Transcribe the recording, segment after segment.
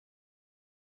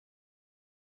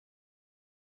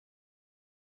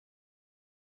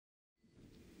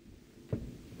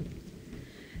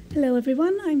Hello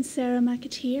everyone, I'm Sarah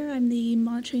McAteer. I'm the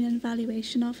Monitoring and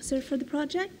Evaluation Officer for the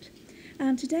project.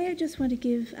 Today I just want to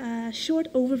give a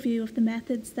short overview of the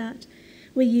methods that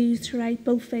we use throughout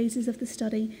both phases of the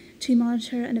study to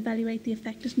monitor and evaluate the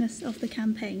effectiveness of the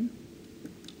campaign.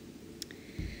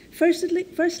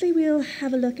 Firstly, we'll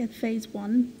have a look at phase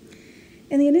 1.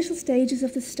 In the initial stages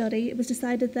of the study, it was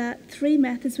decided that 3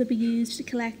 methods would be used to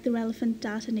collect the relevant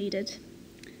data needed.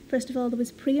 First of all, there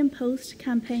was pre- and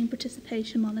post-campaign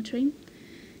participation monitoring,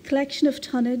 collection of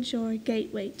tonnage or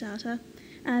gate weight data,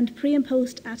 and pre- and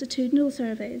post-attitudinal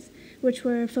surveys, which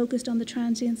were focused on the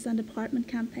transients and apartment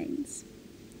campaigns.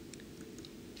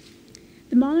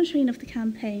 The monitoring of the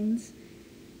campaigns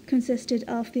consisted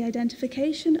of the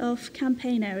identification of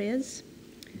campaign areas,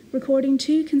 recording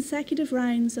 2 consecutive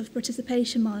rounds of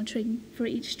participation monitoring for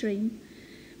each stream,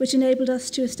 which enabled us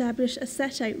to establish a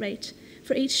set-out rate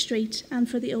for each street and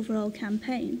for the overall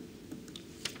campaign.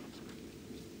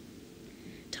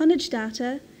 Tonnage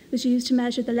data was used to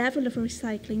measure the level of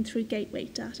recycling through gate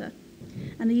weight data,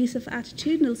 and the use of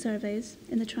attitudinal surveys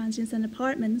in the transients and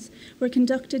apartments were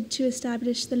conducted to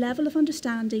establish the level of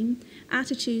understanding,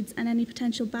 attitudes and any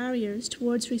potential barriers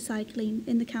towards recycling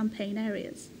in the campaign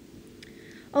areas.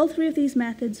 All 3 of these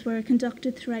methods were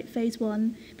conducted throughout phase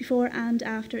 1 before and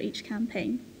after each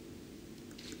campaign.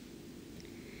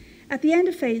 At the end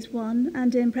of phase 1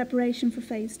 and in preparation for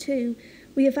phase 2,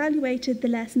 we evaluated the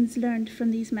lessons learned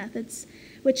from these methods,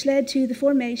 which led to the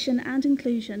formation and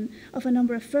inclusion of a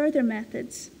number of further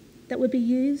methods that would be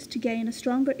used to gain a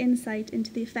stronger insight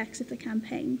into the effects of the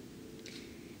campaign.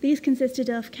 These consisted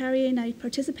of carrying out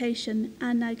participation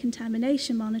and now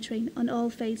contamination monitoring on all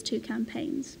phase 2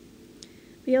 campaigns.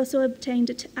 We also obtained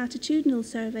attitudinal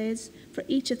surveys for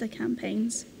each of the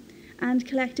campaigns and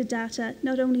collected data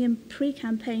not only in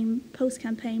pre-campaign,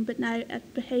 post-campaign, but now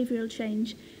at behavioural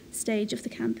change stage of the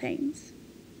campaigns.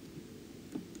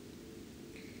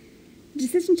 The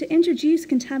decision to introduce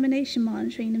contamination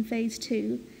monitoring in phase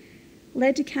 2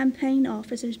 led to campaign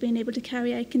officers being able to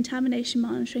carry out contamination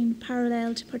monitoring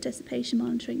parallel to participation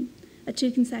monitoring at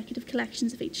 2 consecutive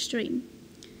collections of each stream.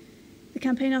 The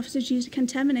campaign officers used a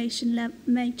contamination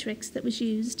matrix that was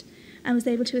used and was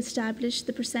able to establish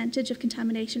the percentage of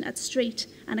contamination at street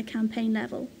and at campaign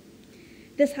level.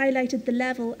 This highlighted the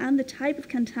level and the type of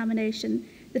contamination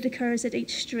that occurs at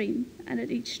each stream and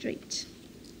at each street.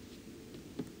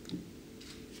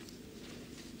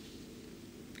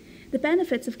 The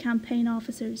benefits of campaign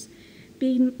officers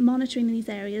being monitoring these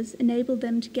areas enabled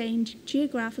them to gain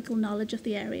geographical knowledge of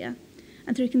the area,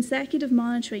 and through consecutive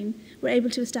monitoring were able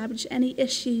to establish any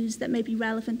issues that may be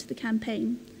relevant to the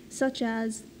campaign, such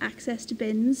as access to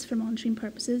bins for monitoring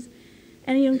purposes,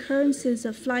 any occurrences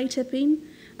of fly tipping,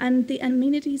 and the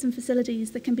amenities and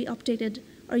facilities that can be updated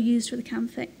or used for the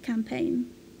campaign.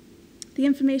 The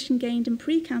information gained in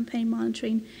pre-campaign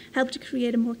monitoring helped to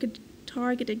create a more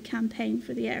targeted campaign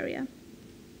for the area.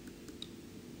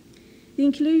 The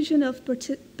inclusion of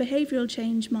behavioural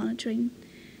change monitoring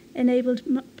enabled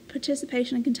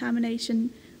participation and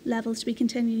contamination levels to be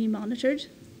continually monitored.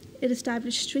 It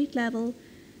established street-level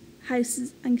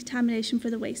houses and contamination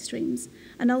for the waste streams,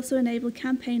 and also enabled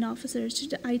campaign officers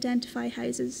to identify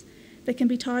houses that can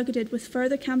be targeted with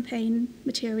further campaign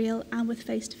material and with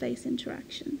face-to-face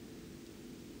interaction.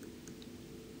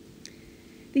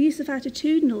 The use of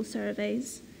attitudinal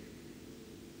surveys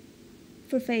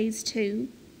for phase 2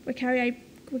 were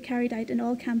carried out in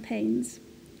all campaigns,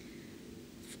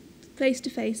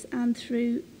 face-to-face and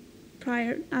through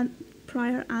prior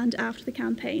and after the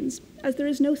campaigns. As there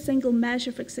is no single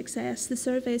measure for success, the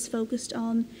surveys focused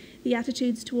on the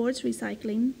attitudes towards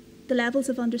recycling, the levels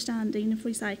of understanding of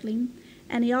recycling,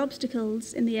 any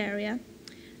obstacles in the area,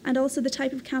 and also the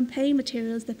type of campaign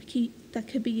materials that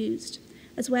could be used,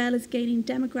 as well as gaining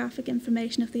demographic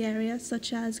information of the area,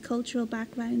 such as cultural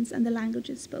backgrounds and the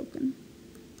languages spoken.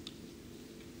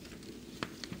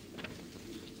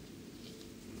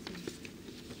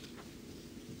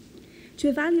 To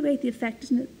evaluate the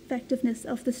effectiveness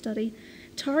of the study,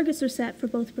 targets were set for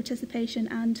both participation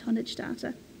and tonnage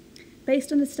data.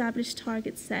 Based on established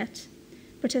targets set,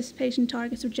 participation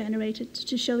targets were generated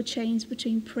to show change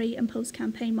between pre- and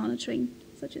post-campaign monitoring,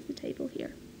 such as the table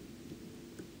here.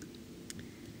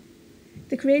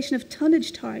 The creation of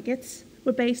tonnage targets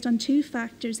were based on 2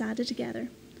 factors added together: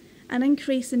 an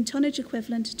increase in tonnage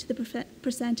equivalent to the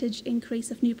percentage increase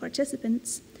of new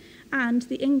participants, and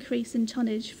the increase in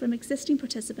tonnage from existing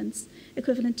participants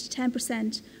equivalent to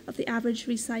 10% of the average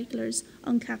recycler's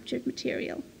uncaptured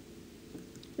material,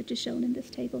 which is shown in this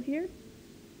table here.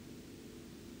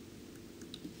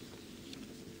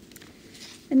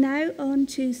 And now on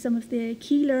to some of the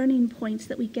key learning points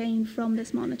that we gained from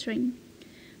this monitoring.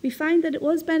 We find that it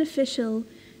was beneficial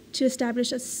to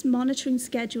establish a monitoring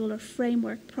schedule or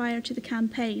framework prior to the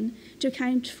campaign to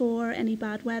account for any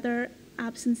bad weather,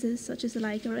 absences such as the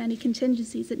like, or any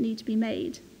contingencies that need to be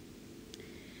made.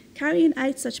 Carrying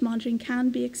out such monitoring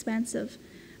can be expensive,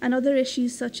 and other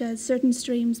issues such as certain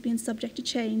streams being subject to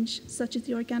change, such as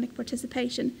the organic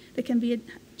participation, that can be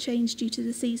changed due to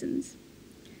the seasons.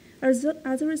 As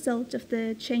a result of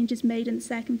the changes made in the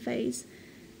second phase,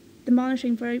 the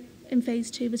monitoring in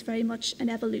phase 2 was very much an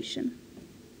evolution.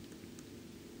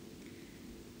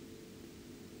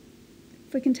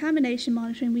 For contamination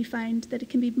monitoring, we found that it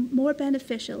can be more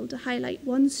beneficial to highlight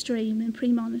one stream in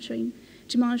pre-monitoring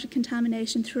to monitor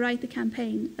contamination throughout the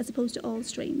campaign as opposed to all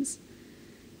streams.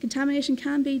 Contamination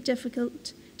can be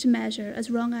difficult to measure as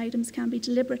wrong items can be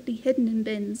deliberately hidden in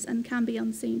bins and can be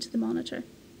unseen to the monitor.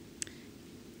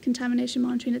 Contamination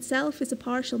monitoring itself is a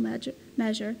partial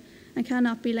measure and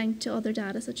cannot be linked to other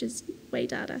data such as weigh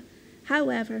data.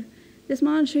 However, this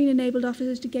monitoring enabled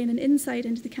officers to gain an insight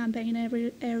into the campaign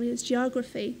area's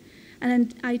geography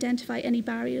and identify any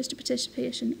barriers to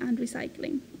participation and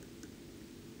recycling.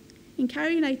 In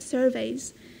carrying out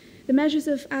surveys, the measures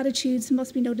of attitudes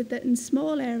must be noted that in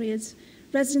small areas,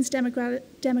 residents'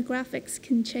 demographics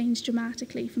can change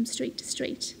dramatically from street to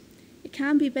street. It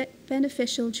can be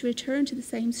beneficial to return to the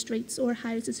same streets or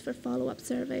houses for follow-up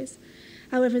surveys.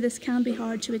 However, this can be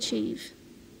hard to achieve.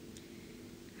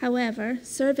 However,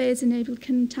 surveys enable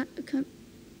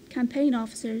campaign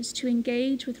officers to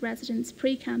engage with residents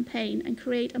pre-campaign and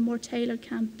create a more tailored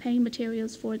campaign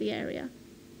materials for the area.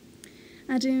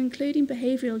 And in including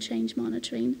behavioural change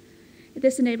monitoring,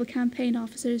 this enabled campaign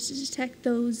officers to detect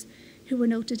those who were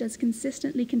noted as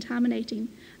consistently contaminating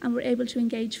and were able to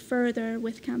engage further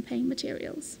with campaign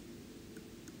materials.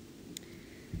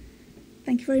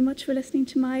 Thank you very much for listening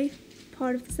to my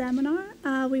part of the seminar.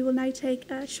 We will now take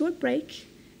a short break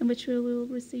in which we will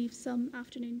receive some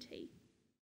afternoon tea.